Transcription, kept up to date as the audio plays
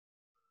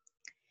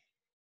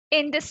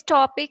In this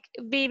topic,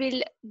 we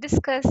will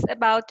discuss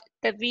about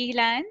the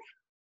VLAN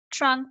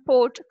trunk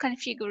port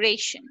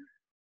configuration.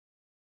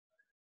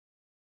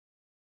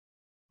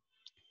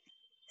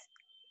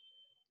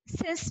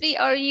 Since we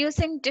are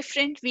using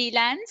different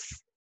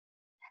VLANs,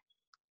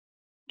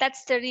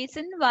 that's the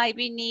reason why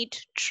we need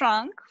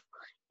trunk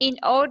in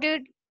order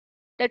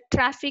the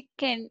traffic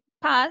can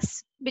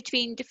pass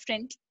between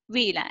different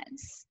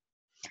VLANs.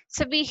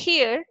 So we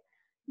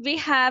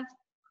have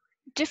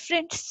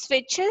different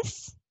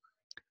switches,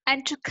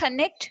 and to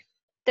connect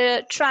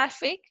the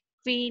traffic,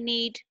 we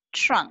need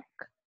trunk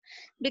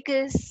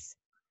because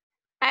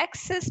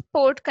access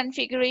port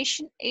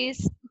configuration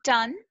is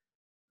done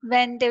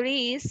when there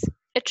is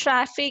a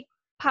traffic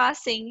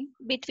passing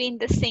between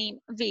the same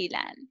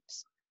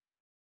VLANs.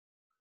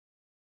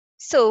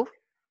 So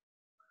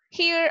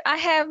here I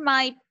have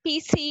my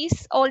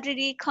PCs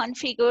already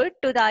configured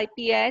to the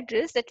IP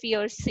address that we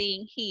are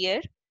seeing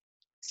here.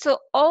 So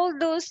all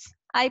those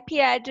IP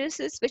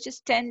addresses, which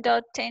is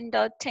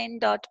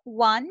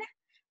 10.10.10.1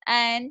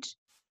 and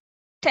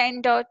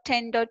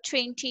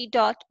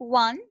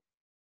 10.10.20.1,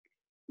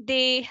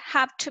 they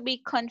have to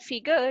be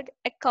configured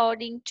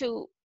according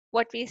to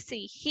what we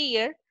see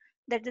here.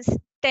 That is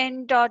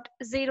 10.0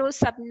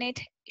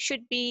 subnet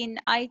should be in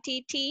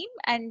IT team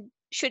and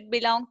should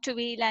belong to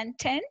VLAN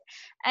 10,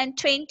 and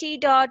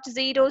 20.0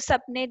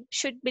 subnet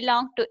should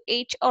belong to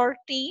HR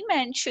team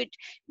and should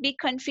be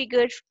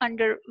configured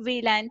under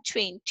VLAN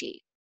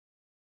 20.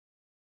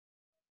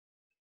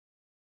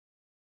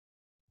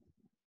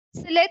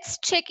 So let's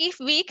check if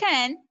we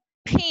can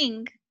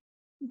ping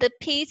the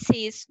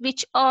PCs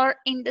which are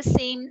in the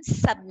same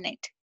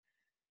subnet,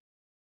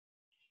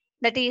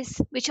 that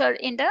is, which are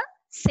in the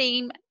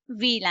same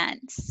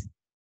VLANs.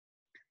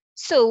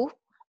 So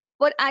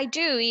what I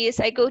do is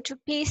I go to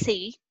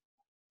PC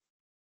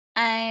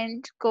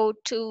and go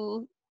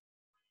to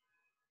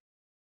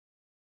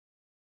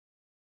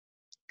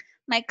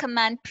my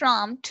command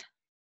prompt.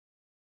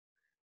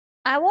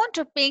 I want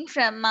to ping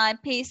from my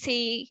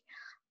PC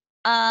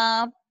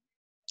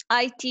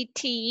IT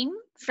team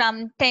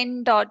from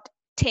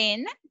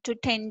 10.10 to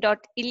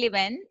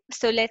 10.11.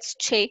 So let's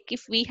check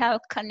if we have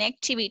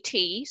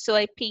connectivity. So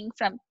I ping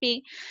from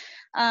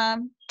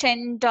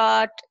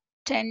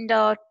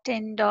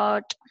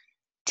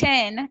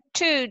 10.10.10.10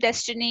 to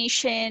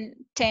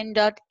destination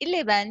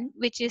 10.11,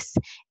 which is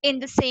in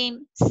the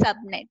same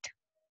subnet.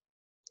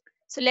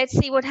 So let's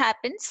see what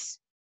happens.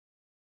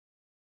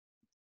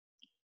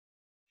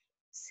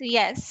 So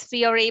yes,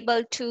 we are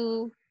able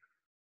to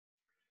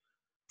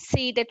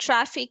see the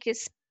traffic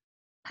is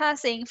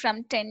passing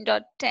from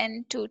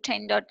 10.10 to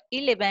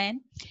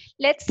 10.11.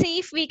 Let's see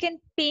if we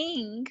can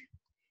ping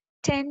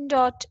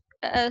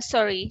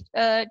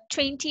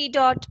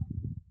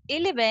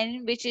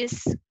 20.11, which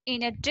is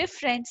in a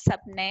different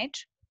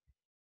subnet.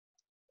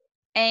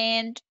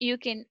 And you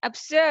can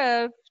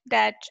observe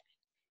that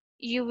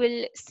you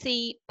will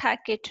see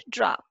packet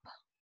drop.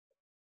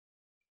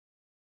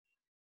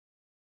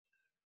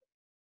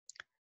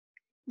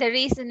 The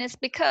reason is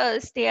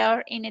because they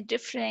are in a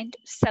different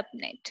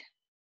subnet.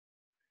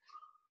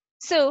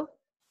 So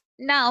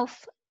now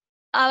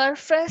our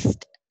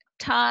first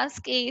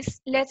task is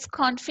let's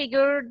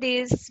configure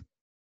these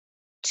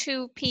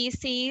two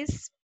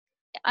PCs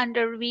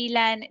under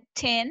VLAN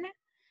 10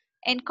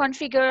 and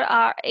configure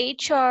our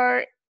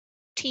HR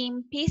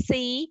team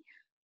PC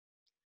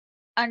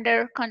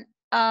under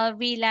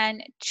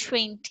VLAN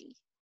 20.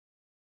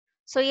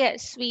 So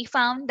yes, we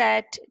found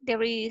that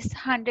there is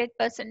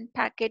 100%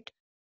 packet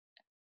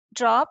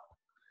drop.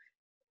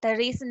 The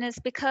reason is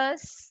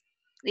because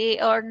they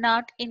are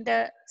not in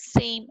the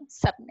same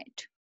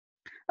subnet.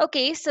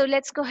 Okay, so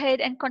let's go ahead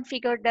and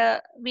configure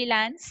the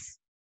VLANs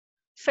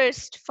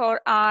first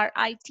for our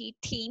IT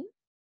team.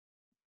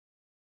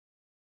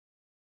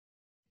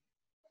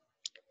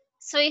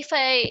 So if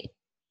I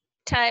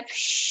type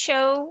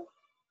show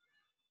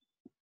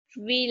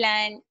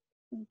VLAN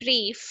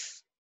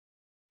brief,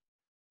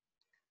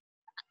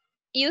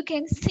 you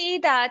can see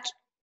that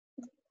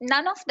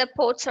none of the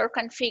ports are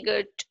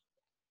configured.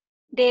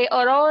 They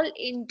are all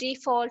in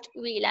default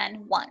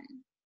VLAN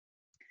 1.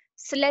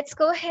 So let's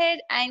go ahead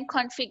and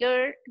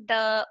configure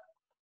the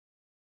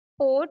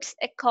ports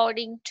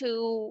according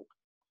to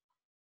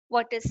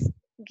what is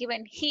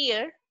given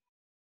here.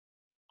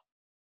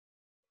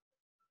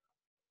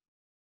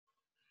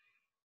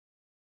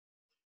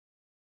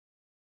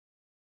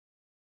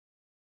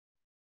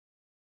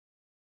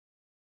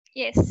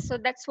 Yes, so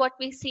that's what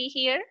we see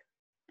here.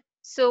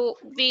 So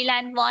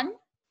VLAN 1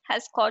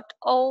 has got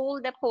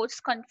all the ports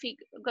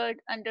configured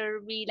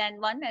under VLAN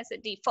 1 as a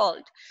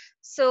default.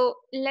 So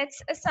let's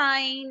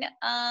assign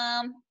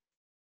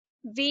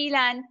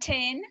VLAN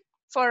 10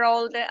 for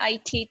all the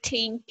IT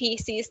team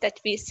PCs that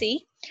we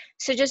see.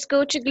 So just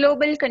go to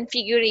global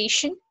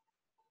configuration.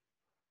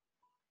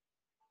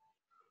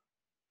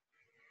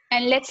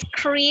 And let's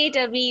create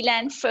a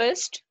VLAN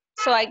first.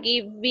 So I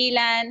give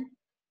VLAN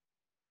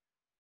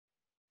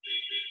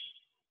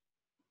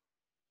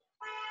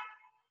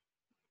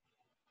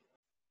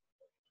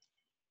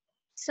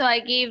So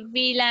I give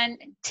VLAN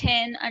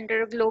 10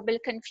 under global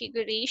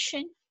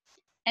configuration,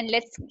 and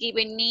let's give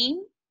a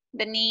name.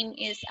 The name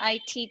is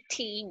IT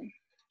team.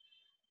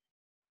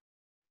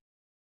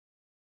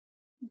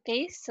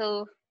 Okay,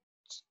 so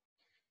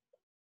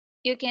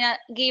you can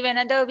give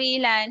another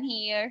VLAN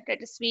here,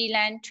 that is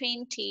VLAN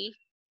 20,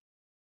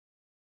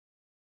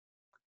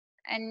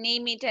 and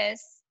name it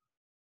as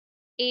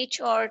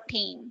HR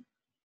team.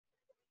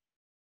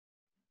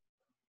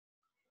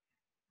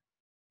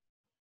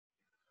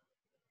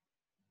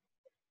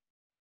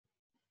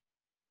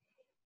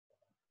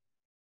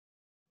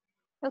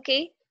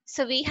 Okay,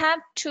 so we have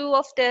two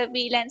of the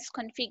VLANs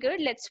configured.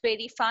 Let's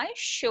verify,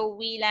 show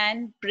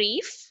VLAN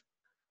brief,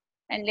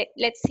 and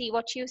let's see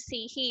what you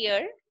see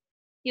here.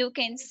 You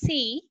can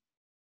see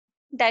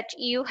that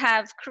you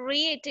have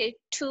created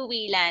two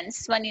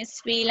VLANs. One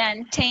is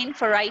VLAN 10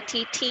 for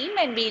IT team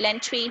and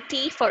VLAN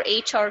 20 for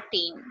HR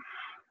team.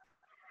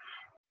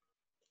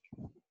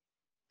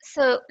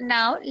 So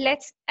now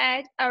let's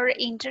add our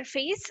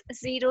interface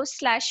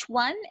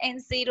 0/1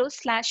 and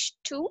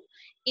 0/2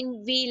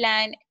 in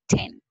VLAN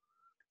 10.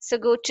 So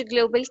go to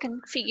global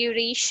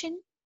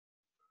configuration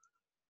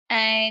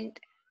and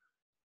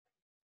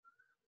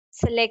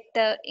select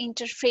the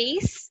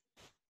interface.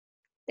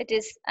 That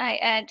is, I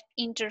add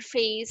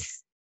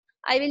interface.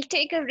 I will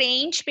take a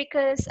range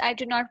because I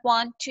do not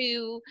want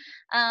to,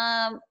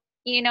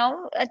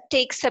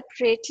 take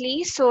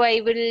separately. So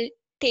I will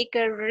take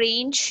a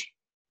range,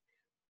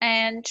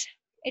 and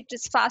it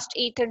is fast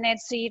Ethernet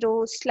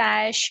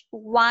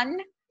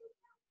 0/1,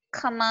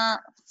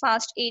 comma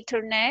fast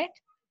Ethernet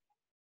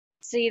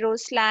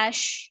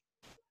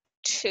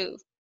 0/2.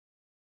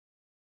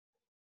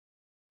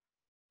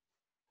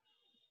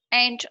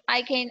 And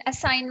I can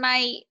assign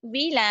my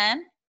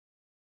VLAN.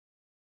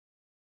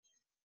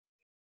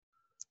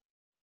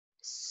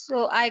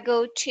 So I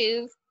go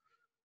to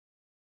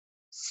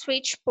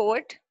switch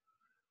port,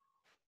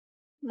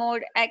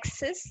 mode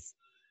access,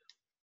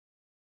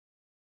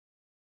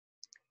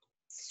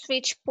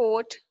 switch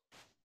port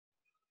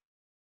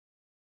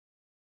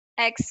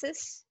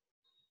access,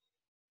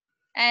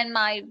 and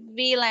my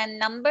VLAN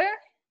number,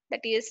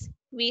 that is,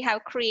 we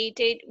have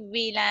created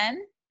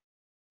VLAN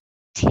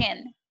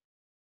 10.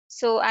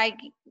 So I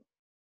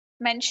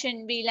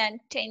mention VLAN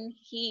 10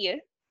 here,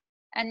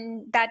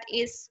 and that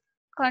is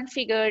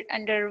configured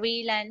under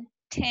VLAN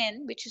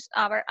 10, which is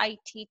our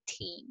IT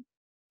team.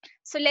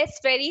 So let's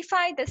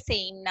verify the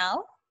same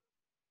now.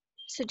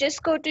 So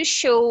just go to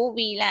show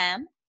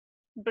VLAN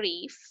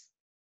brief,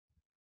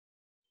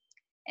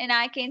 and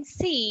I can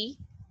see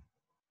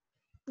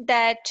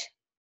that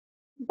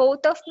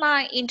both of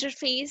my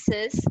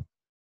interfaces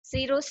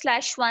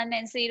 0/1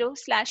 and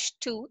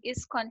 0/2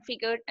 is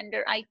configured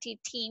under IT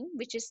team,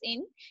 which is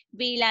in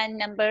VLAN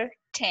number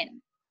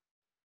 10.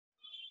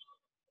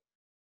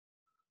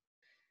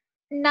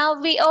 Now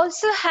we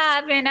also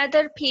have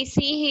another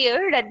PC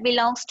here that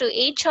belongs to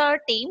HR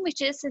team,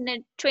 which is in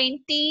a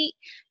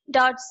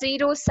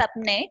 20.0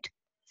 subnet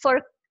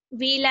for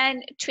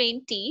VLAN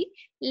 20.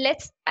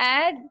 Let's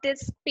add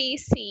this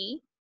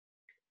PC,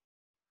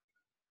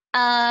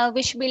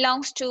 which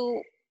belongs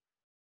to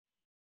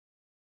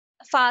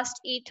fast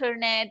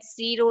Ethernet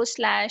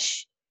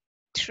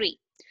 0/3.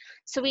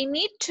 So we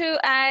need to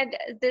add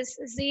this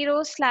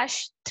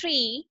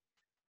 0/3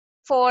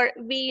 for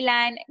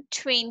VLAN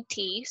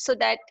 20 so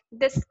that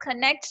this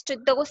connects to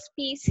those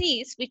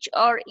PCs which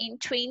are in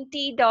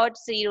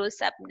 20.0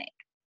 subnet.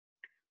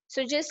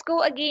 So just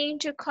go again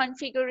to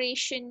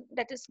configuration,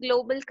 that is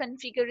global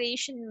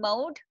configuration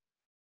mode.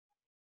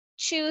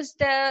 Choose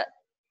the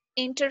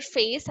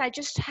interface. I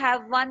just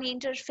have one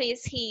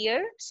interface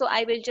here, so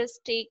I will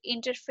just take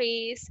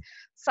interface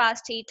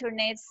fast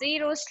Ethernet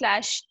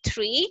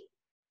 0/3.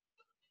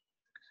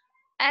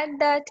 Add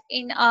that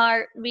in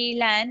our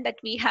VLAN that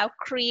we have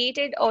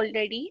created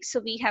already. So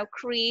we have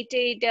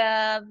created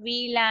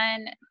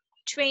VLAN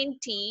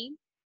 20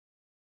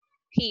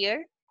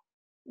 here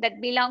that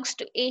belongs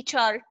to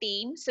HR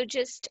team. So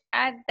just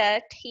add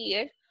that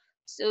here.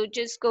 So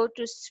just go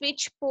to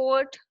switch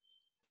port,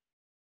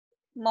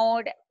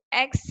 mode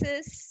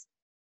access.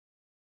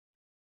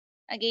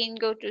 Again,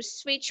 go to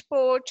switch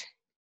port,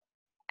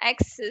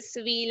 access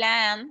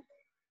VLAN,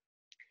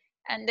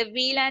 and the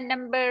VLAN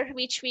number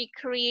which we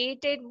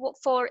created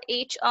for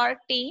HR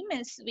team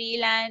is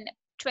VLAN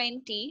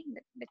 20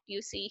 that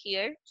you see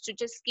here. So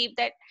just give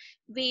that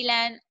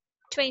VLAN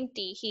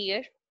 20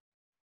 here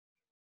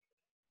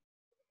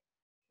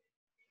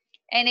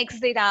and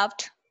exit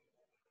out.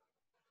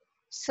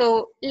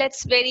 So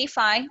let's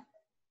verify.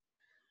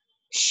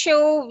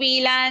 Show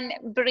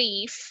VLAN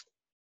brief.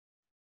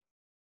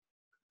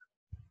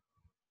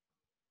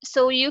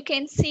 So you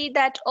can see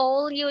that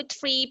all your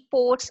three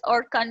ports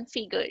are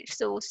configured.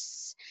 So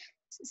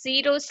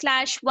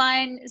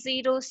 0/1,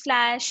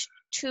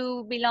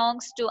 0/2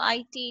 belongs to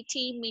IT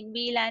team in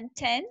VLAN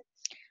 10,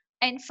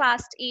 and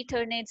fast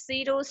Ethernet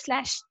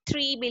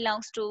 0/3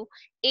 belongs to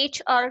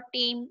HR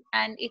team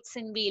and it's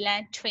in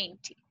VLAN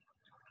 20.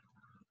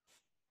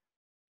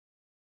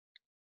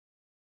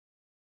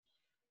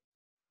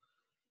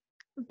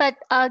 But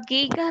a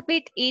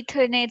gigabit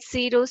Ethernet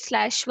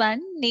 0/1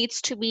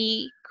 needs to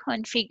be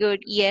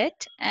configured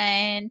yet,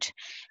 and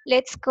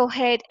let's go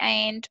ahead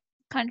and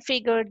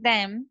configure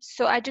them.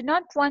 So I do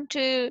not want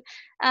to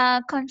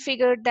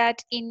configure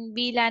that in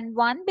VLAN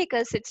 1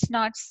 because it's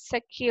not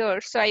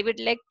secure. So I would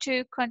like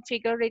to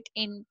configure it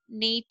in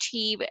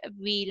native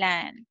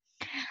VLAN.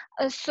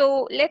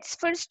 So let's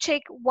first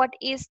check what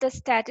is the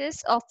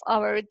status of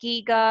our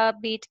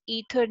gigabit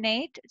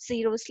Ethernet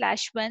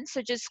 0/1.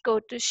 So just go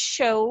to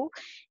show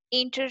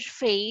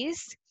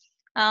interface,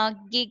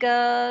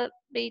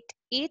 gigabit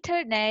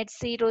Ethernet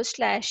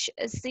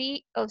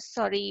 0/z. Oh,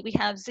 sorry, we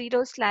have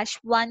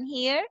 0/1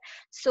 here.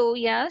 So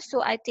yeah,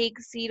 so I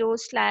take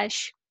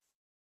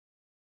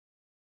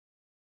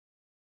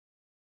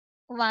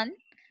 0/1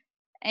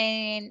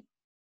 and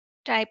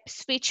type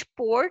switch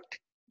port.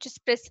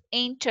 Just press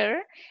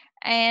enter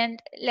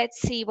and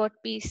let's see what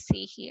we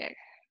see here.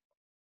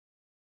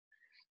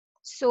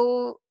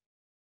 So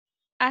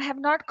I have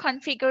not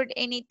configured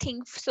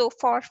anything so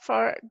far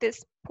for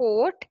this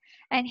port,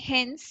 and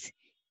hence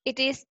it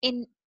is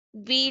in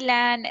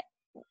VLAN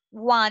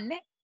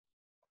 1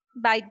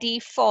 by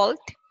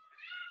default,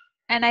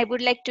 and I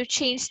would like to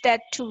change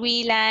that to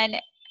VLAN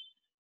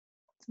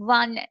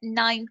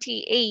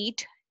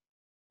 198.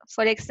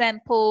 For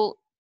example,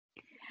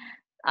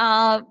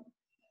 uh,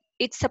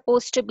 it's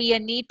supposed to be a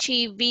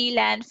native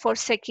VLAN for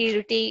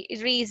security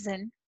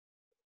reason,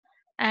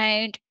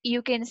 and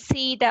you can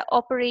see the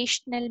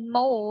operational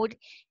mode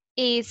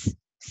is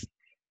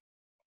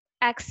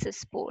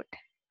access port.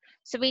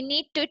 So we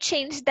need to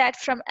change that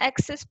from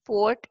access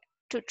port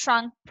to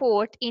trunk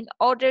port in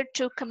order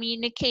to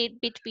communicate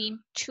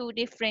between two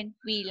different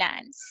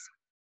VLANs.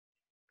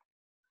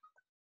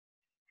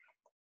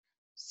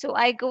 So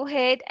I go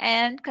ahead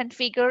and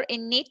configure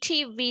in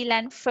native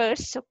VLAN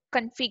first. So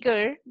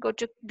configure, go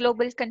to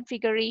global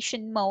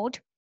configuration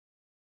mode,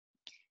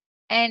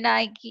 and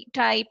I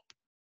type,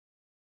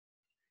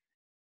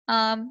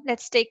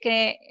 let's take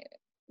a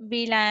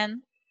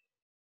VLAN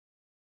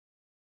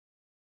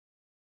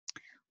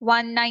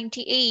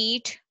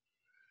 198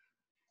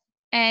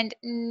 and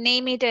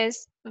name it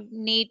as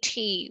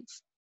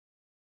native.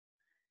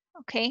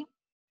 Okay,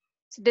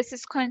 so this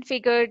is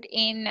configured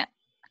in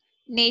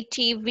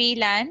native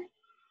VLAN.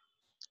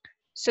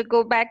 So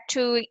go back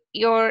to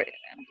your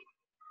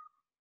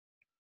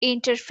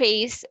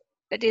interface,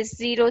 that is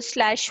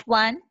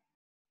 0/1.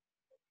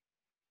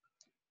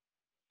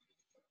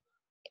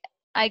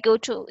 I go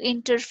to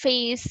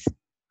interface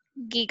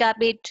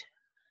gigabit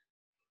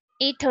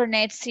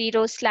Ethernet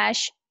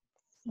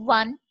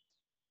 0/1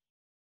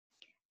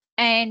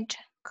 and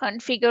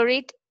configure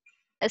it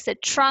as a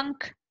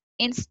trunk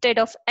instead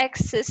of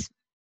access.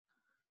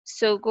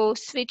 So go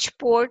switch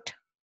port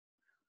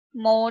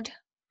mode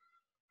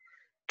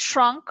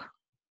trunk.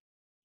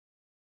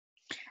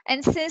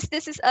 And since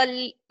this is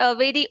a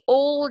very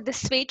old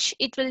switch,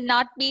 it will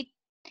not be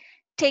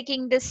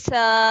taking this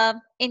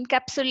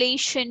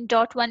encapsulation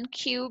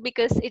 .1q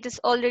because it is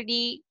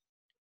already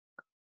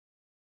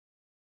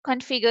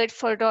configured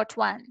for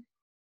 .1.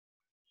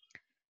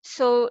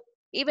 So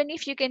even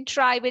if you can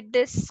try with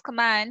this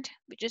command,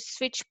 which is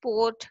switch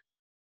port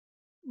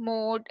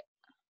mode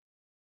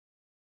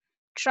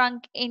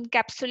trunk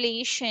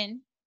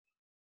encapsulation,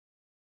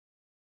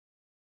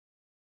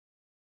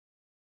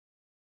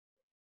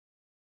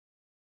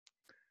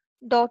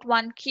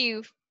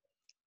 .1q,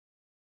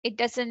 it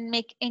doesn't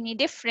make any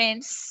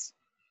difference.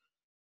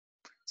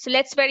 So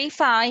let's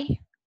verify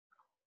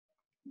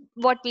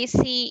what we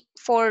see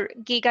for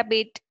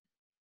gigabit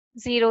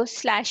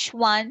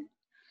 0/1.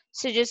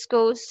 So just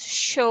go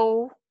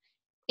show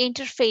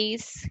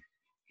interface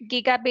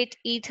gigabit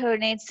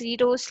Ethernet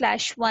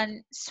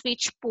 0/1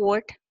 switch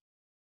port.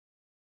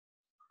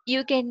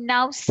 You can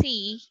now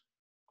see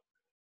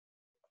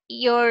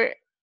your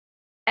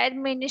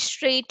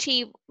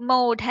administrative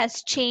mode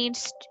has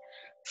changed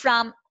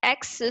from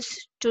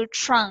access to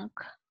trunk.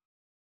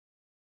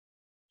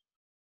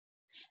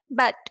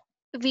 But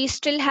we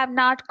still have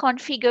not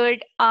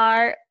configured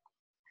our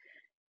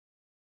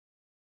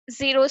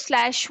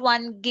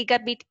 0/1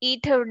 gigabit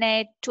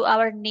Ethernet to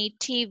our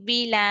native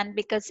VLAN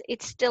because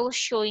it's still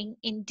showing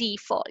in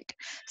default.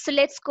 So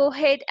let's go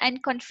ahead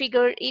and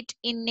configure it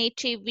in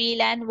native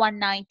VLAN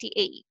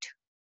 198.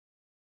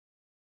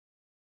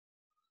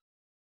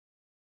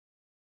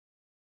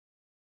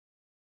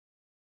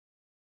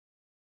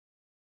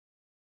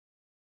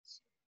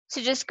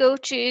 So just go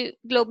to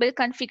global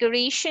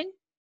configuration,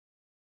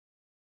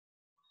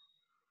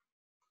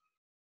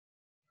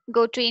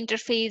 go to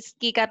interface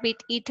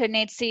gigabit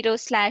Ethernet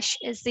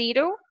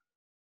 0/0,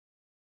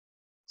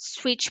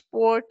 switch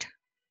port,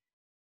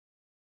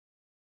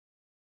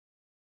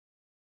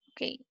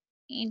 okay,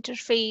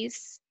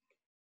 interface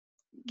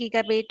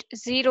gigabit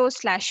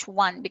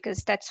 0/1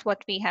 because that's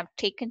what we have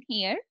taken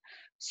here.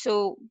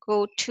 So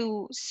go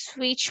to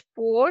switch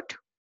port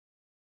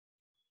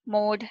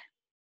mode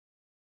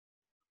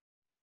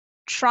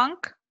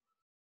trunk,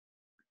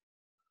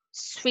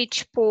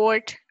 switch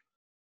port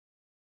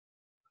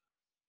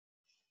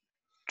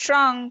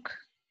trunk,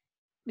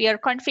 We are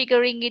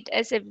configuring it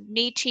as a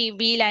native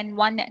VLAN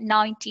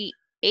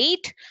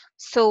 198.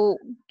 So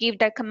give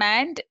the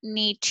command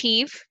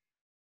native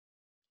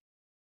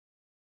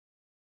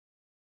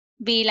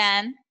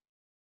VLAN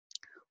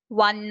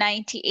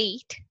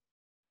 198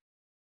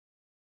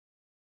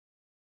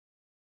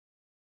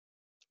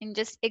 and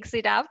just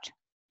exit out.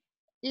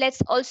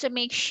 Let's also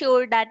make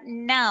sure that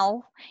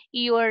now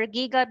your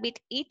gigabit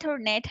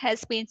Ethernet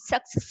has been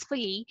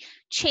successfully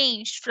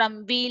changed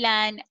from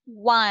VLAN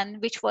 1,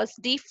 which was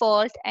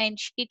default, and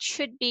it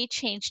should be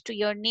changed to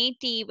your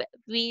native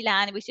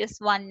VLAN, which is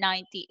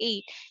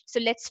 198. So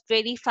let's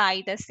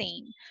verify the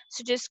same.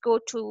 So just go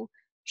to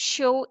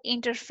show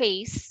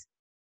interface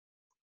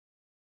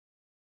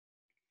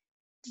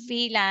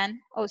VLAN.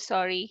 Oh,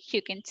 sorry,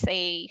 you can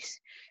say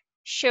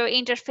show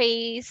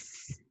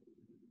interface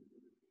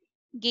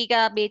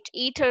gigabit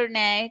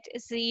Ethernet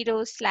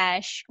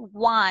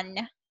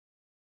 0/1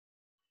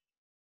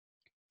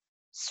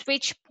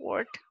 switch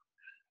port.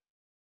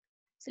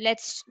 So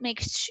let's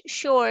make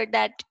sure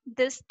that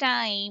this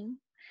time,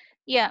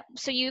 yeah,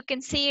 so you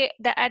can see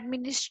the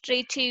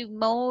administrative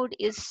mode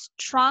is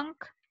trunk.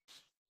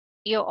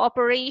 Your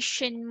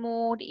operation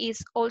mode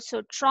is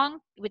also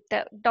trunk with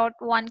the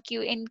 .1q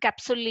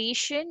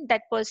encapsulation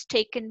that was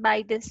taken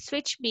by this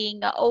switch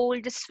being an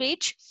old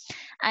switch,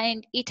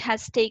 and it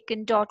has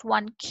taken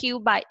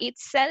 .1q by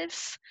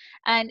itself,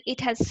 and it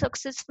has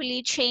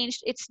successfully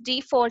changed its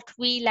default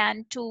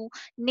VLAN to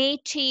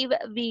native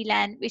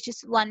VLAN, which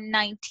is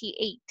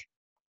 198.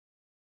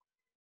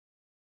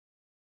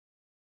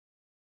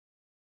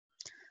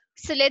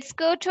 So let's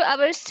go to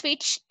our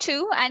switch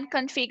 2 and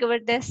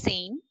configure the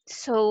same.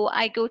 So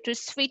I go to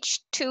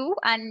switch 2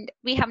 and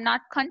we have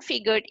not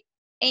configured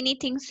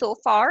anything so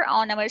far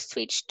on our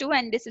switch 2,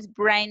 and this is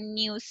brand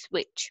new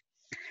switch.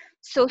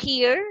 So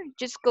here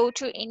just go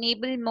to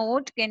enable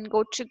mode, then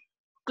go to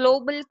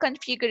global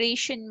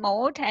configuration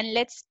mode, and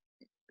let's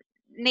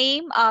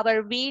name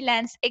our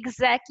VLANs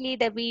exactly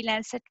the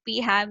VLANs that we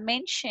have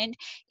mentioned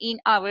in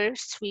our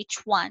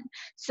switch 1.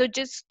 So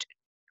just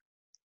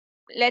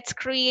let's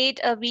create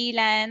a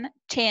VLAN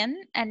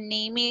 10 and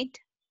name it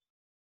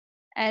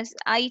as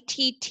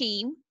IT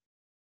team.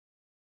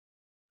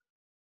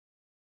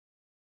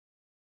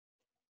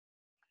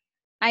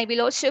 I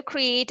will also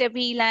create a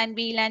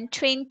VLAN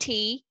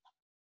 20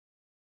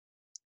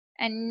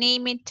 and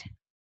name it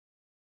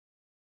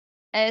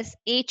as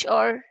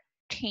HR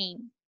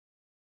team.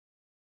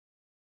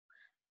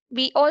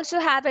 We also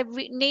have a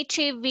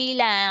native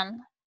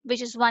VLAN,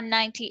 which is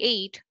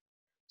 198.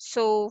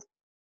 So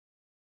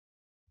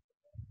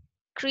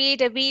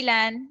create a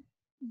VLAN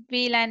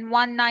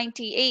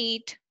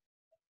 198,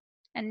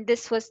 and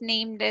this was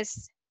named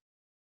as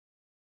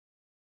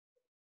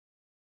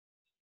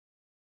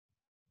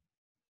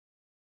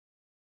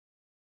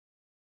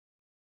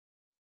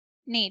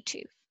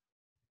native.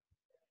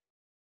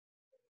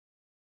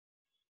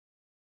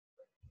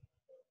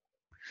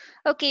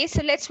 Okay,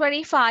 so let's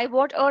verify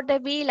what are the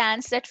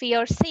VLANs that we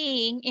are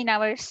seeing in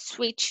our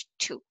switch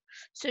 2.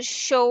 So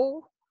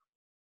show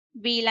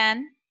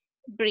VLAN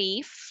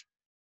brief.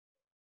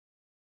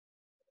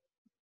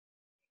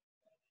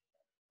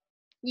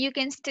 You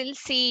can still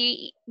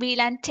see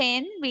VLAN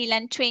 10,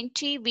 VLAN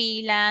 20,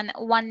 VLAN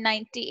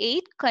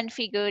 198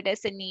 configured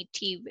as a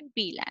native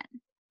VLAN.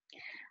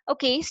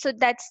 Okay, so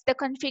that's the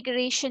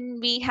configuration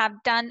we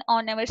have done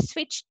on our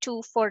switch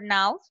 2 for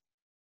now.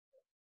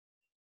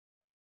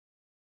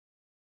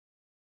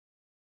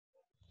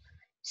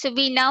 So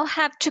we now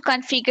have to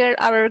configure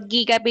our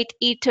gigabit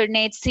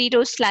Ethernet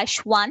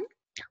 0/1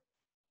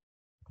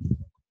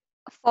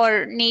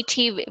 for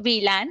native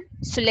VLAN.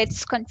 So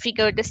let's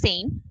configure the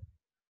same.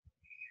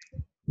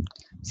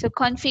 So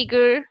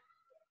configure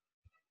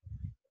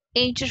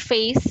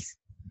interface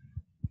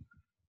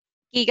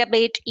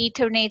gigabit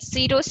Ethernet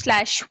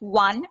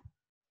 0/1.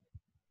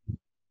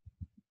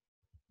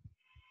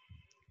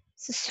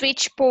 So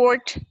switch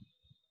port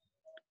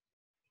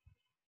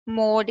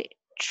mode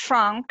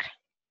trunk,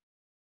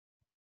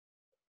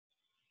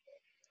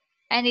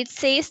 and it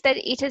says that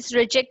it has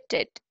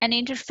rejected an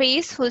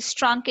interface whose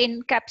trunk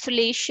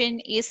encapsulation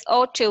is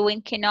auto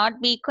and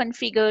cannot be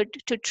configured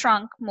to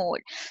trunk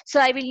mode. So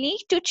I will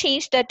need to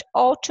change that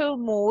auto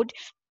mode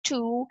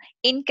to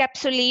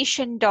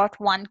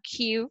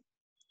encapsulation.1q.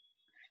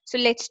 So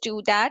let's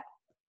do that.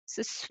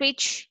 So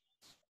switch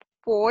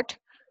port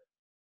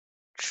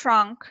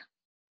trunk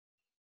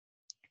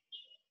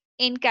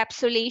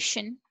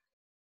encapsulation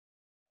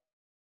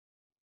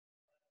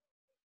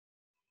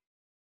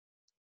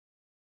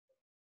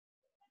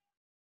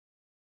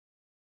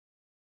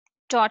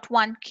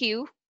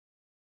 .1q,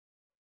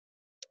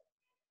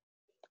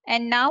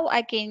 and now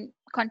I can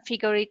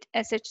configure it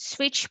as a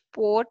switch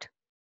port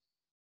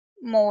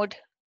mode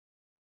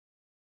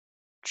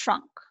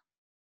trunk.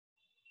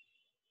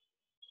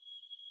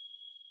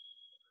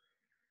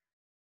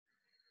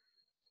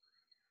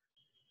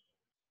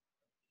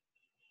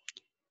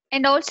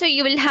 And also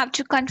you will have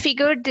to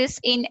configure this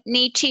in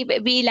native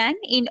VLAN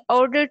in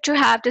order to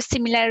have the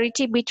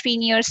similarity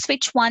between your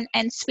switch 1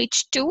 and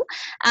switch 2,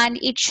 and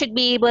it should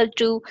be able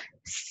to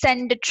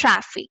send the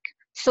traffic.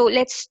 So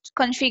let's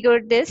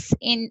configure this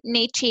in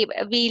native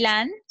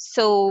VLAN.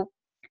 So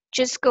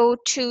just go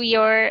to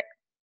your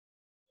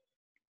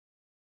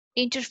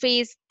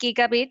interface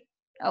gigabit.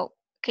 Oh,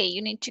 okay,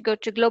 you need to go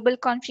to global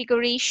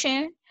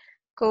configuration,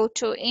 go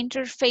to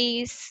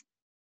interface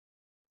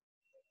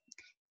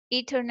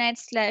Ethernet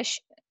slash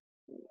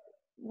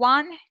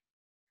 1,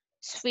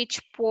 switch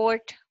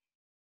port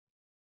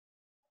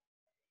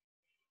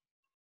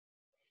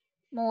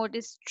mode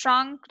is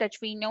trunk that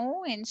we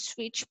know, and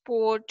switch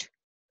port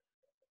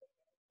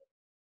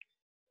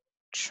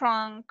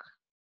trunk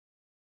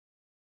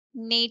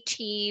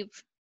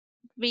native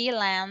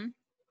VLAN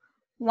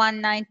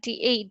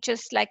 198,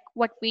 just like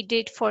what we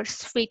did for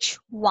switch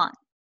 1.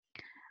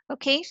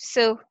 Okay,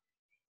 so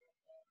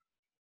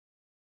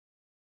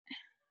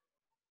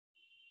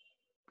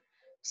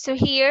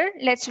here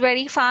let's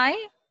verify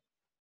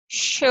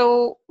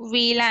show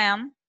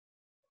VLAN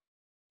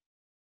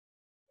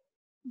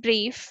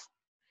brief.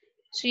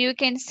 So you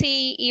can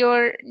see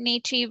your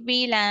native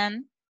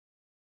VLAN.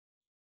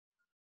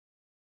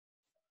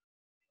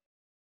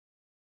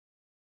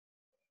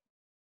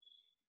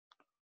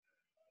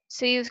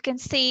 So you can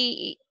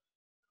see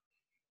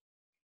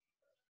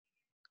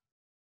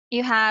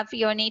you have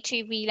your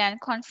native VLAN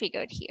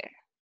configured here.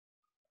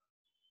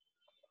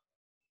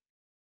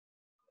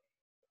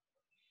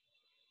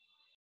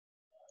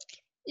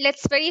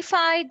 Let's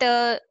verify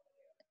the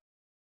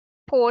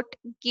port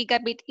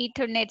gigabit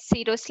Ethernet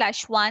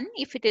 0/1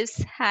 if it is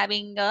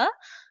having a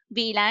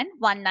VLAN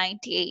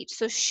 198.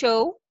 So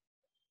show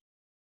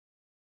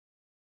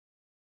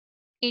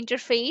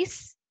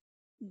interface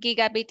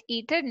gigabit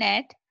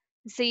Ethernet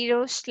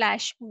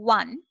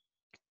 0/1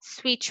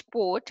 switch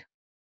port.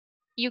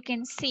 You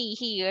can see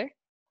here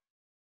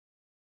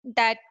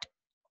that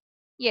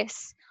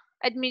yes,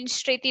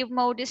 administrative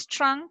mode is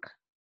trunk,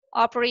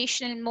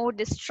 operational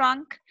mode is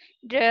trunk,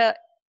 the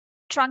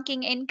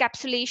trunking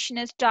encapsulation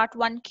is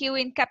 .1q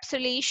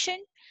encapsulation,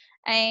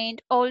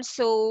 and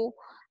also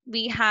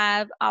we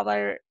have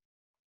our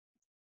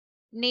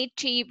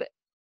native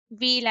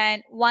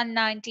VLAN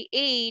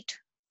 198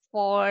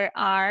 for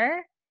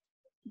our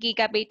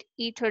gigabit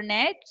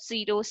Ethernet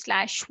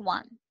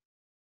 0/1.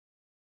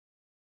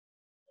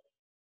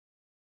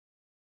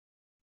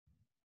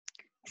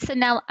 So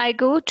now I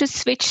go to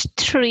switch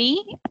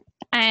 3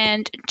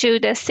 and do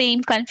the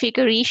same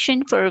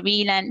configuration for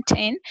VLAN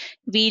 10,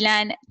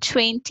 VLAN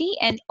 20,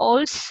 and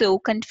also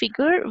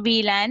configure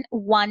VLAN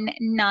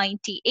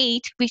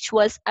 198, which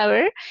was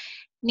our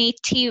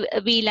native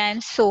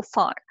VLAN so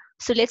far.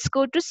 So let's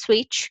go to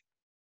switch.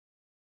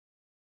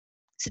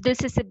 So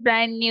this is a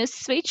brand new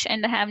switch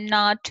and I have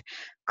not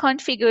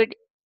configured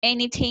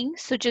anything.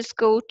 So just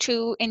go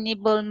to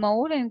enable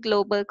mode and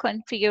global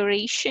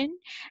configuration,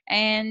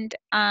 and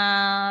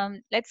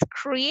let's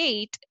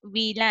create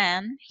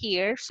VLAN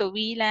here. So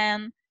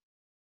VLAN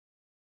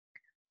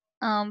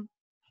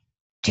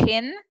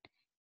 10,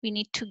 we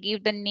need to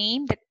give the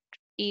name that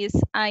is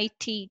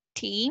IT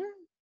team.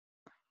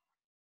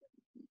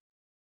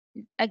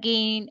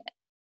 Again,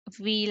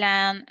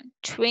 VLAN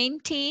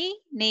 20,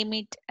 name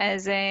it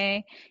as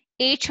a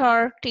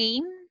HR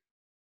team.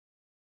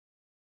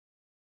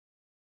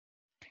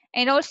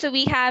 And also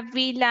we have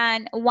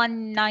VLAN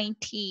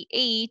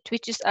 198,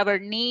 which is our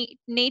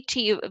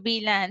native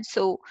VLAN.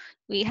 So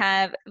we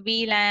have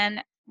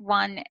VLAN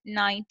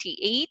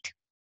 198,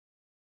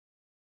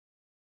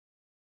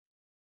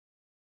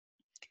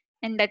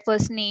 and that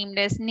was named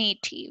as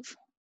native.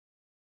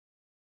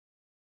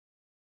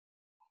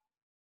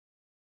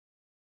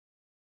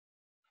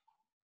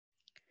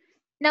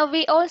 Now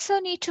we also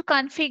need to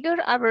configure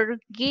our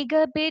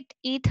gigabit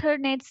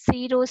Ethernet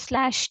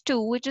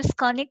 0/2, which is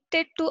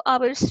connected to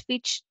our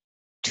switch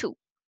 2.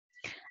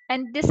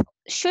 And this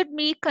should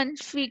be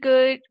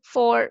configured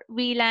for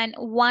VLAN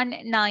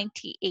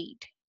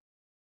 198.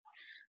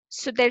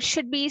 So there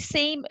should be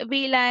same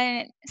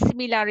VLAN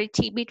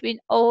similarity between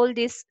all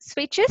these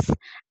switches,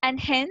 and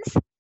hence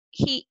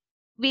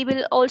we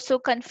will also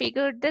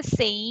configure the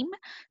same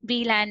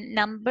VLAN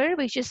number,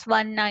 which is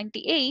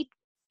 198,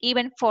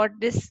 even for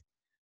this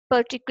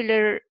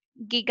particular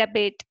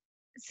gigabit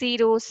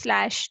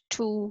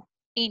 0/2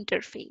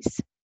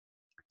 interface.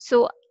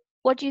 So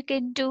what you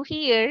can do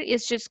here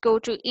is just go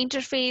to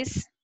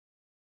interface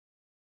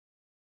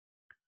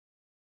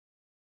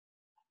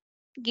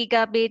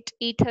gigabit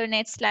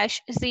Ethernet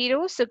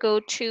 /0. So go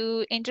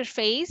to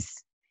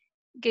interface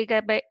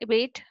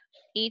gigabit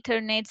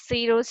Ethernet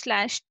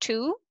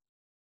 0/2,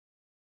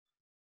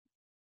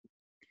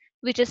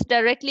 which is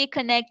directly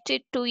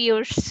connected to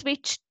your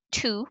switch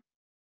 2,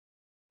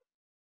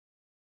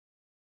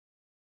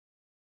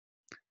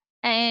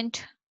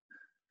 and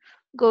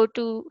go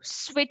to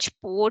switch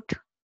port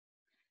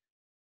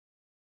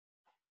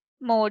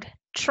mode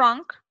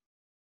trunk,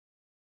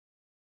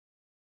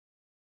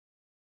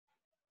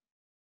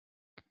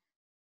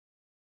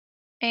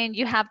 and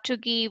you have to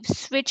give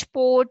switch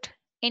port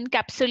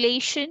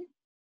encapsulation,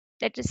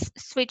 that is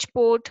switch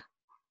port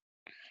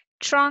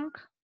trunk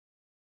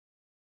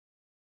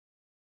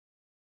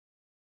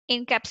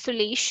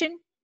encapsulation,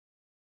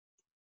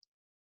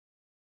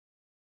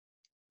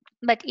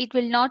 but it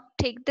will not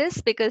take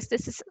this because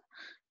this is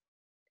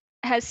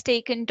has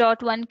taken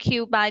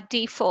 .1q by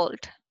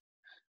default.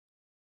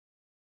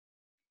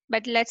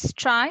 But let's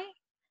try,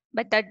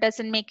 but that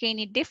doesn't make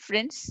any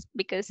difference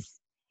because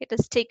it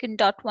has taken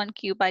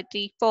 .1q by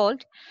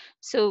default.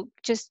 So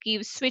just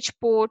give switch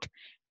port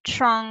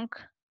trunk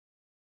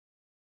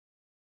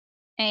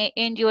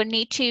and your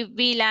native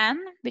VLAN,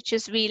 which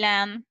is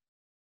VLAN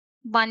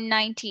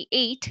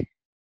 198.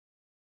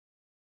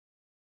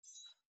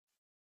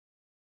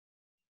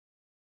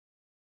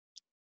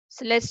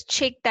 So let's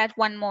check that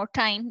one more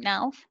time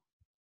now.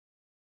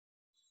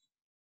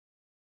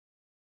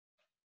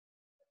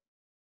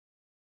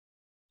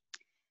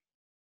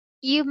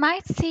 You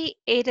might see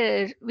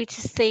error which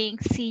is saying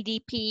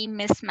CDP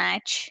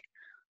mismatch,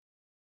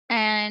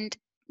 and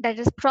that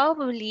is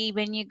probably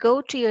when you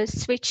go to your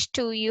switch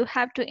 2, you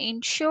have to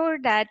ensure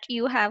that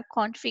you have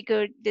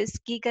configured this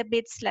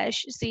gigabit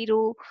slash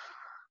 0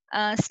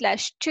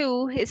 slash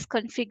 2 is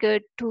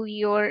configured to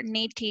your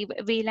native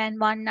VLAN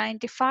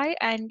 195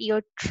 and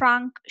your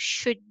trunk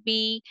should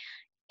be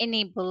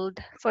enabled.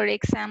 For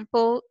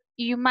example,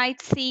 you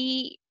might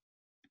see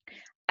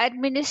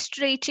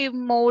administrative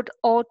mode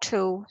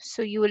auto,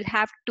 so you will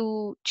have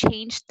to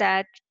change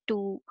that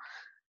to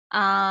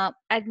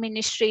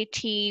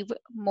administrative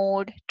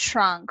mode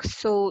trunk.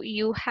 So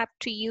you have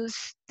to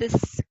use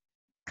this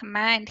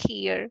command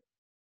here,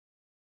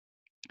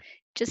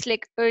 just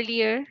like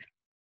earlier.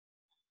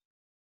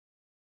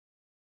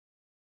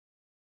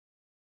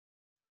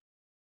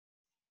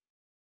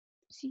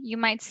 So you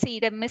might see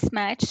the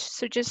mismatch.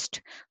 So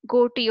just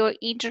go to your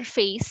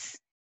interface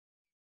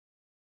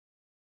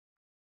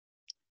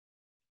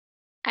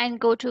and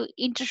go to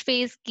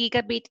interface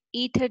gigabit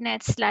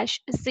ethernet slash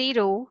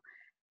 0.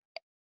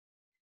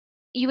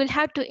 You will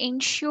have to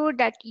ensure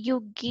that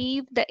you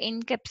give the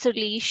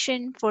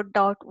encapsulation for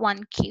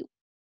 .1q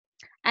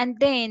and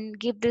then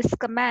give this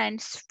command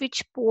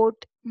switch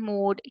port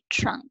mode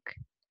trunk.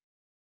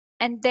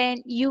 And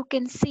then you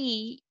can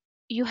see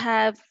you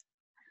have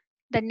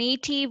the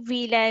native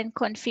VLAN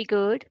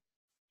configured,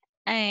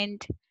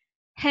 and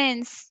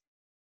hence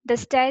the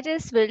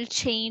status will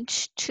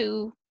change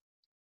to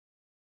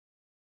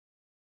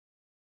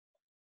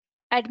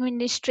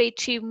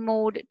administrative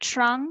mode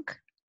trunk.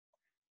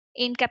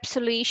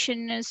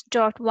 Encapsulation is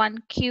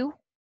 .1q,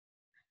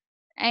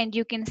 and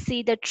you can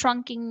see the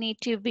trunking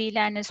native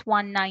VLAN is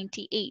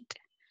 198.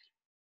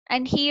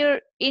 And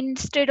here,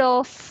 instead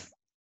of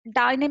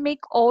dynamic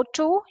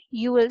auto,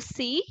 you will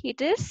see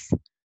it is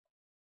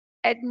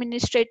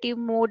administrative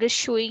mode is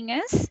showing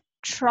as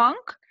trunk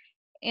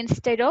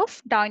instead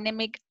of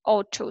dynamic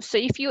auto. So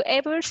if you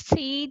ever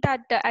see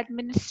that the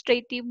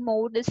administrative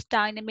mode is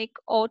dynamic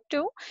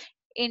auto,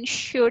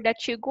 ensure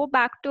that you go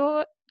back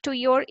to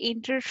your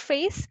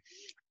interface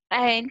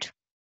and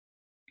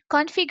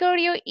configure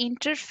your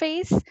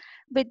interface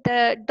with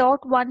the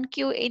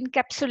 .1q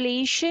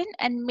encapsulation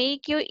and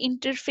make your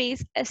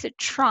interface as a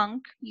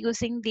trunk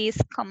using these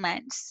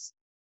commands.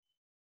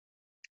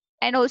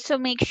 And also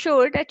make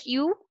sure that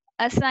you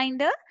assign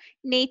the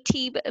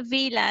native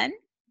VLAN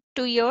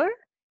to your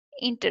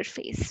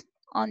interface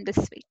on the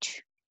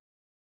switch.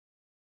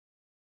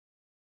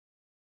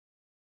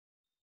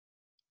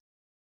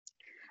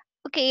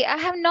 Okay, I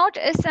have not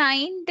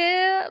assigned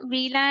the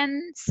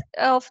VLANs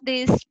of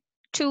these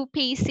two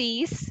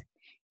PCs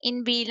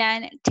in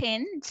VLAN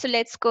 10. So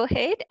let's go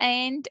ahead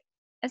and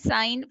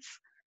assign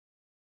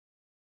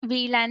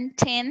VLAN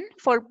 10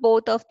 for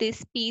both of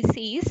these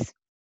PCs.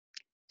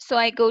 So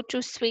I go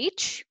to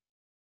switch,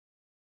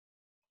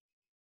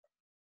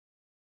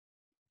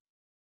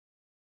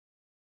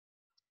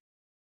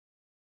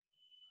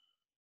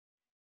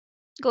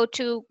 go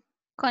to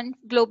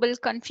global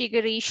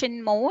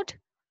configuration mode,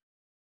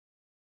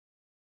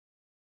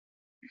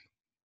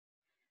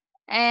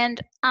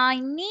 and I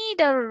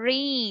need a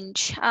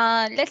range.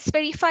 Let's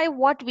verify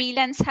what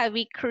VLANs have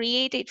we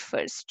created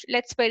first.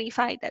 Let's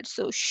verify that.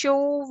 So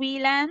show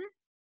VLAN.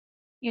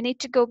 You need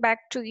to go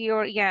back to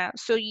your,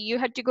 so you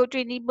had to go to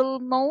enable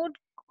mode,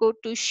 go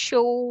to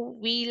show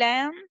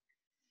VLAN.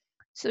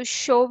 So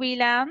show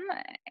VLAN,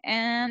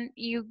 and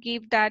you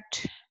give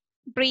that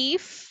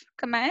brief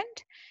command.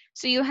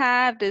 So you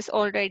have this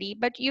already,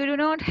 but you do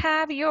not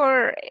have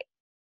your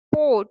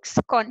ports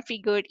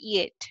configured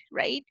yet,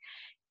 right?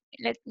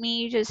 Let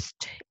me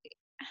just,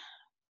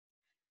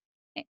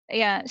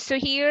 so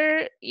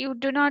here you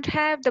do not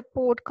have the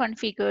port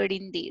configured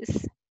in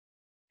these.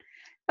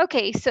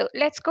 Okay, so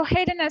let's go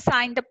ahead and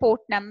assign the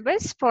port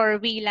numbers for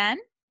VLAN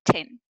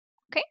 10.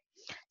 Okay,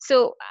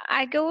 so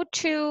I go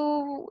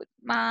to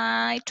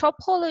my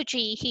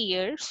topology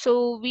here.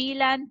 So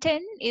VLAN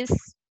 10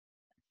 is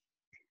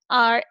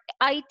our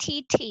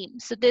IT team.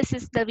 So this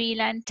is the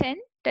VLAN 10,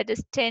 that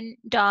is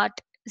 10.0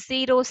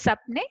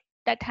 subnet.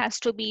 That has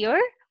to be your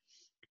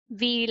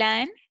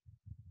VLAN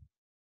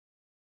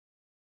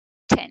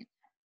 10.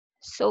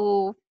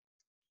 So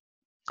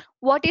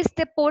what is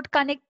the port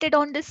connected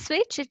on the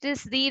switch? It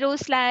is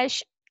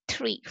 0/3,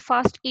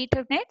 fast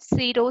Ethernet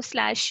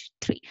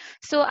 0/3.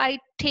 So I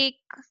take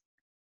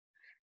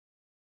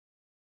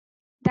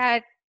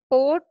that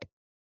port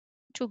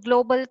to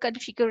global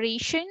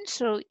configuration.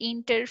 So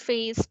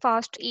interface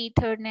fast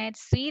Ethernet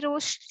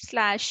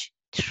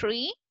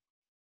 0/3,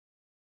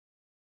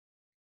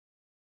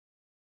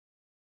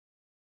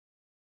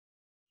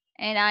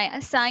 and I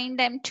assign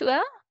them to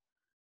a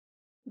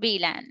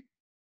VLAN.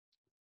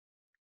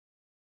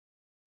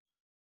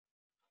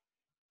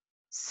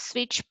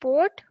 Switch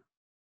port,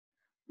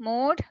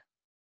 mode,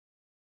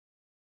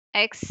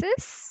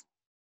 access,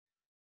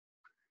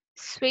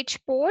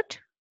 switch port,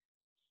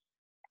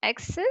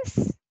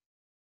 access,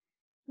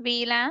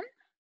 VLAN.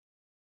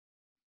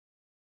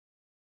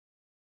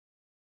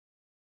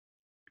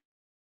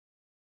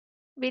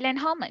 VLAN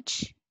how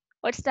much?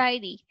 What's the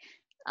ID?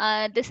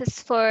 This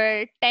is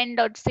for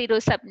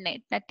 10.0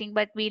 subnet, nothing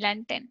but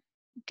VLAN 10.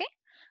 Okay,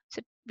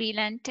 so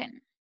VLAN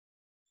 10.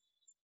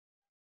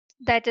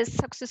 That is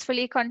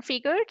successfully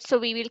configured. So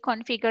we will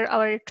configure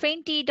our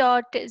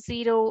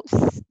 20.0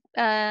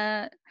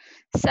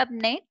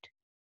 subnet.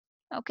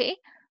 Okay,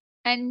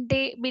 and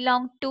they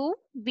belong to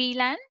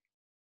VLAN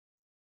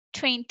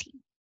 20.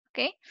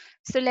 Okay,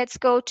 so let's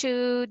go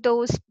to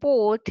those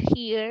port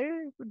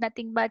here,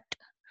 nothing but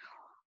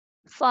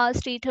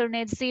fast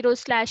Ethernet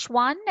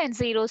 0/1 and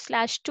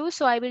 0/2.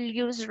 So I will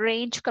use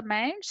range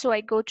command. So I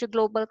go to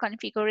global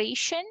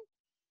configuration,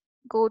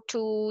 go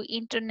to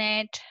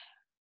internet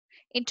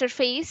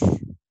interface,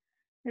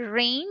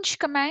 range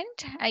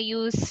command. I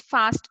use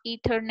fast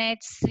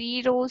Ethernet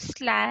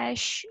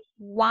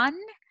 0/1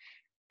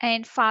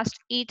 and fast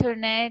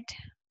Ethernet,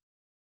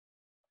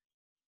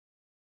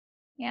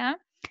 yeah,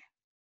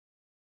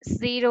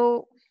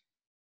 0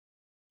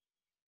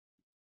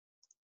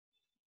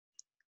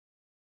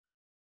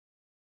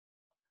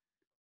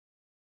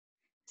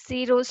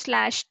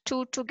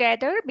 0/2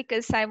 together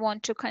because I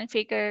want to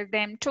configure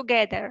them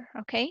together.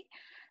 Okay,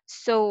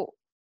 so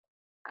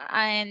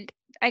and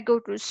I go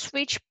to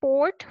switch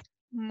port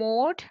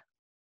mode,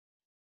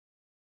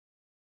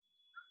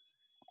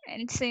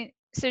 and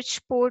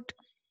switch port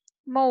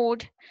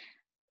mode,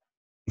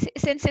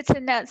 since it's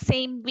in the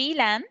same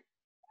VLAN,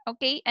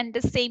 okay, and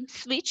the same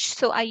switch,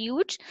 so I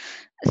use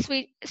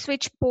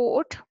switch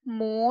port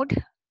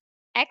mode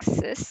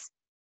access,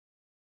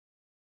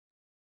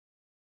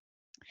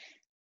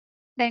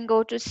 then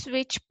go to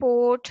switch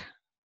port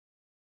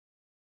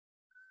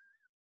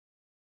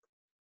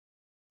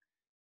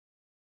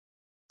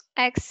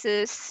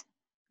access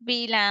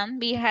VLAN.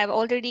 We have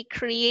already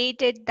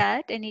created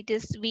that, and it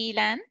is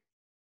VLAN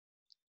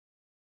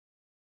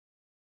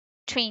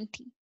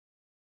 20.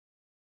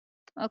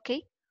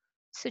 Okay,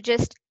 so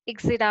just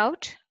exit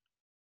out.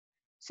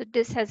 So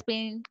this has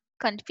been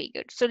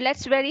configured. So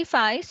let's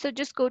verify. So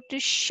just go to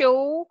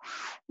show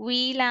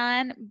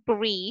VLAN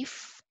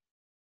brief.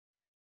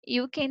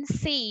 You can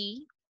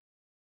see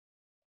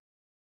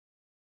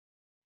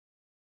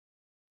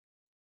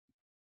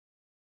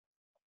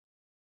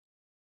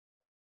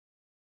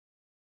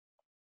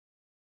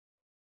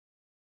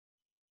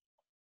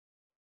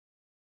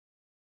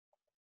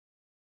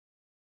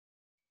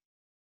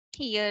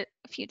here,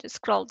 if you just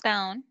scroll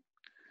down.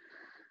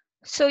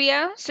 So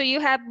yeah, so you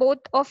have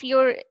both of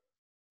your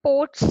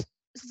ports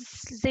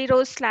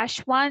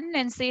 0/1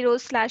 and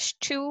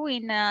 0/2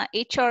 in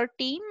HR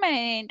team,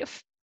 and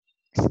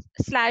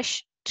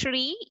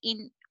 /3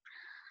 in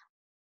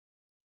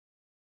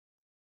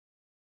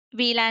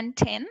VLAN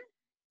 10.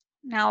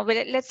 Now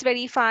let's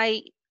verify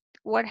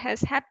what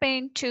has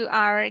happened to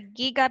our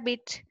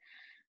gigabit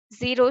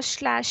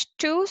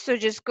 0/2. So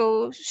just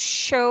go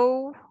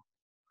show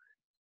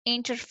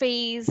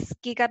interface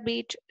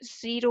gigabit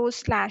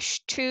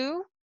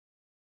 0/2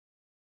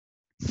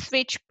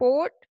 switch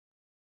port,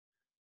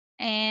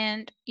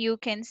 and you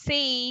can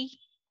see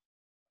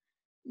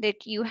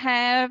that you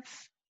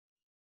have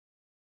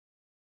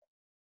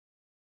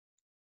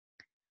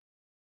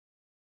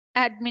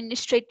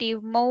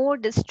administrative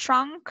mode is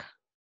trunk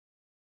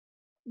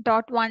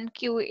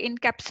 .1q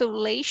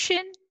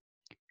encapsulation,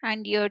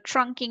 and your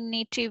trunking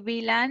native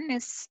VLAN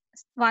is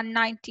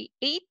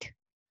 198,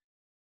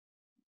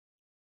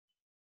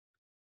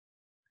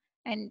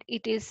 and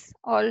it is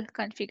all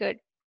configured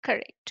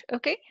correct.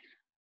 Okay,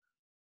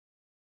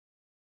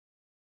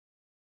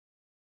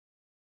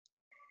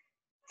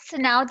 so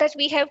now that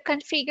we have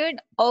configured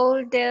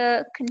all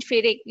the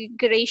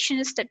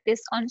configurations, that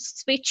is on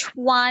switch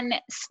 1,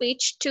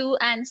 switch 2,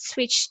 and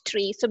switch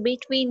 3. So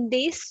between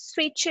these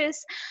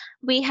switches,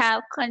 we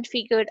have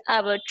configured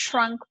our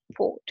trunk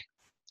port.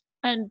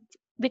 And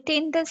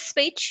within the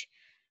switch,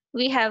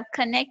 we have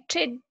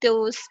connected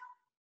those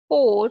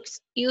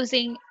ports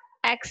using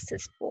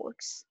access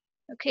ports.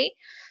 Okay,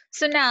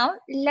 so now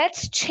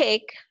let's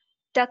check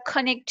the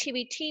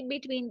connectivity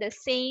between the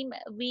same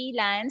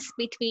VLANs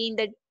between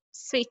the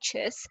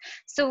switches.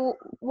 So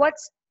what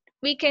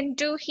we can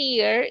do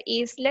here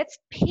is let's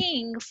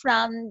ping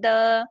from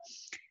the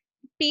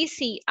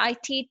PC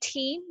IT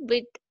team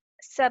with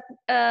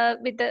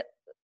the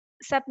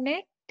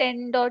subnet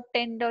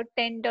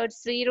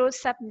 10.10.10.0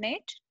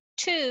 subnet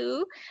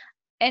to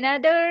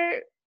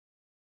another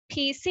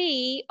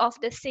PC of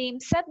the same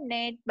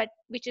subnet but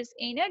which is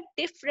in a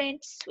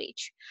different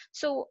switch.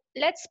 So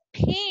let's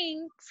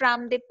ping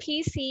from the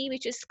PC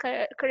which is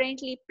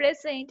currently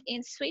present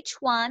in switch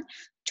 1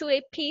 to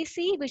a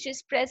PC which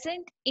is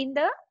present in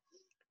the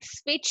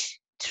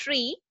switch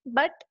 3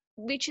 but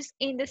which is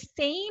in the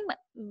same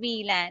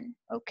VLAN.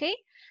 Okay,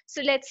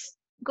 so let's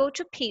go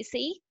to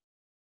PC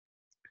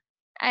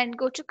and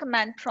go to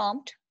command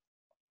prompt.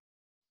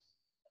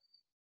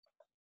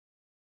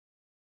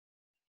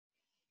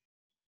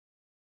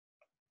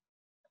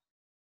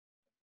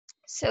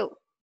 So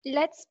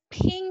let's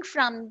ping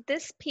from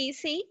this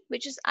PC,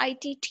 which is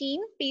IT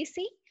team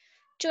PC,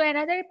 to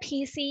another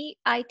PC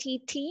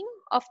IT team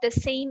of the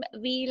same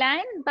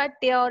VLAN, but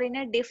they are in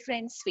a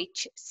different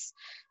switches.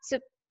 So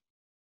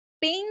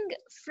ping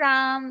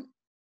from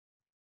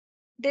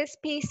this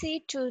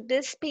PC to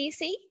this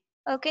PC,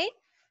 okay,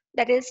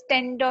 that is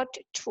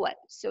 10.12.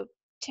 So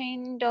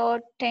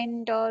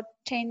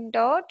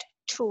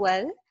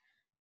 10.10.10.12,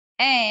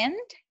 and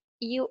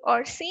you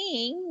are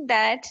seeing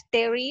that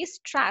there is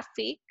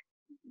traffic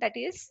that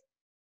is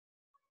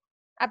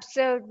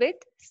observed with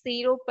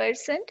 0%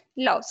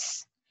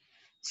 loss.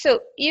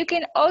 So you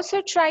can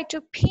also try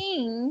to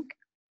ping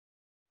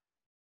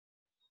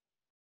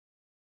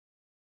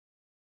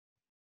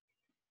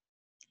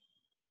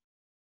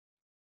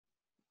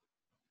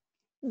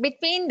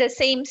between the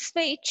same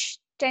switch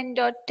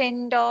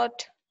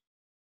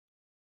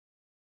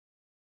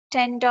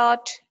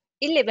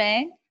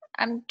 10.10.10.11.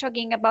 I'm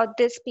talking about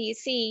this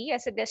PC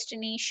as a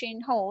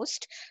destination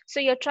host. So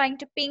you're trying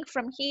to ping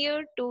from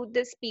here to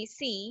this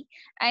PC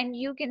and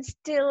you can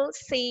still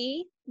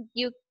see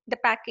the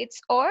packets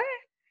are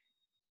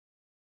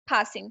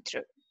passing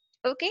through.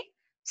 Okay,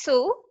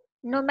 so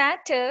no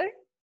matter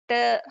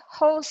the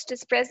host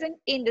is present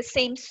in the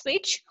same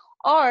switch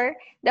or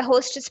the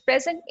host is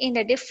present in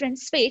a different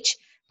switch,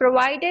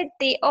 provided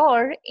they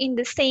are in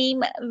the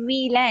same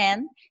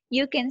VLAN,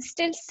 you can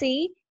still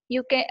see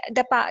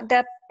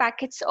the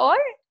packets are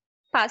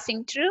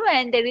passing through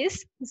and there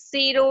is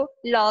zero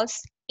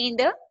loss in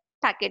the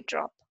packet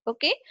drop.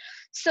 Okay,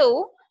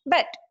 so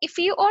but if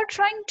you are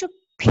trying to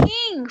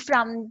ping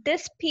from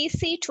this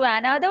PC to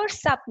another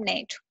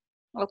subnet,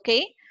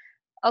 okay,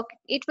 okay,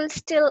 it will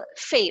still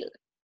fail.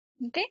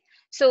 Okay,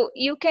 so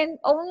you can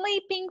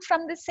only ping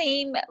from the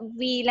same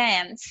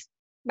VLANs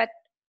but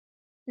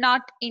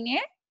not in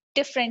a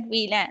different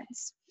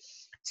VLANs.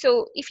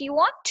 So if you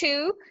want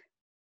to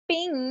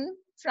ping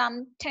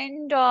from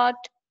 10 dot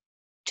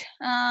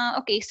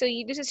okay, so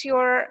this is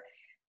your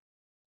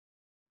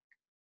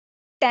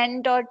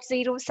 10.0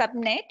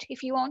 subnet.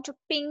 If you want to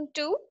ping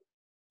to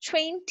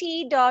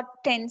 20.10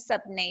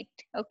 subnet,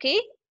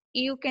 okay,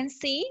 you can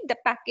see the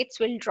packets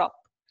will drop.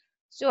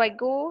 So I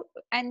go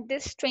and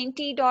this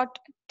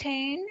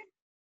 20.10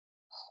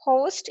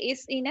 host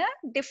is in a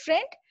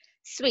different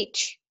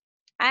switch.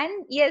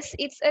 And yes,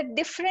 it's a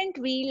different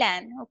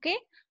VLAN. Okay,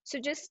 so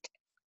just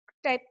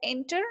type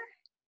enter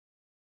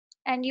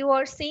and you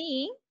are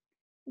seeing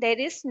there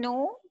is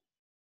no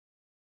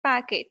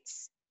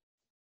packets.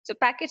 So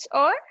packets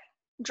are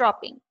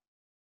dropping.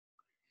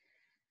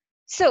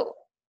 So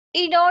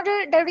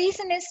the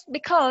reason is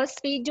because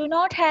we do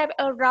not have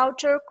a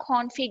router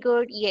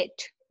configured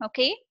yet.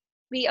 Okay,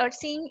 we are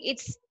seeing it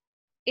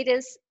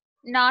is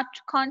not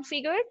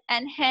configured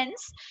and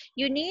hence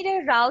you need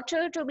a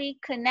router to be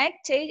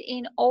connected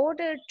in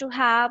order to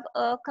have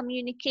a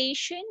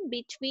communication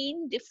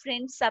between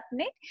different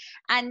subnet,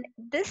 and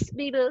this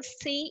we will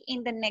see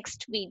in the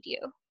next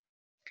video.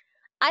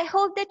 I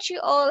hope that you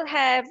all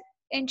have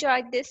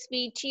enjoyed this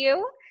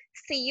video.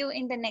 See you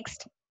in the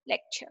next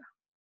lecture.